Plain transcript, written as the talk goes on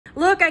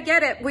Look, I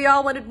get it. We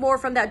all wanted more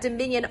from that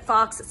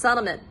Dominion-Fox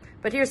settlement.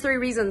 But here's 3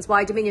 reasons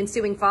why Dominion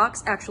suing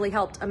Fox actually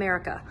helped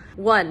America.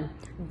 1,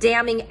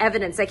 damning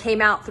evidence that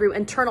came out through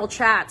internal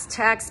chats,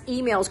 texts,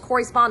 emails,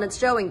 correspondence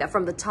showing that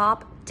from the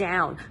top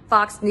down,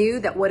 Fox knew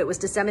that what it was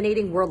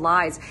disseminating were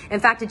lies. In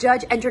fact, a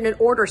judge entered an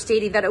order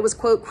stating that it was,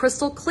 quote,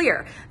 crystal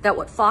clear that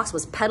what Fox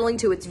was peddling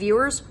to its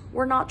viewers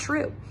were not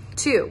true.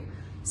 2,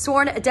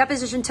 sworn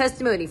deposition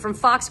testimony from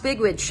Fox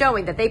bigwigs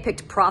showing that they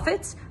picked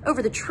profits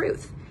over the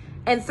truth.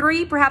 And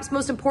 3, perhaps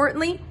most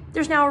importantly,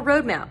 there's now a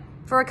roadmap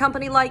for a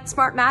company like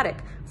Smartmatic,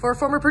 for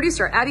former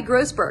producer Abby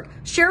Grossberg,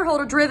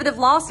 shareholder derivative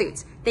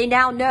lawsuits. They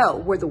now know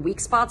where the weak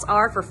spots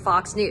are for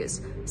Fox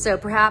News. So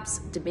perhaps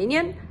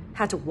Dominion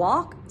had to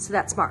walk so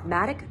that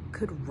Smartmatic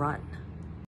could run.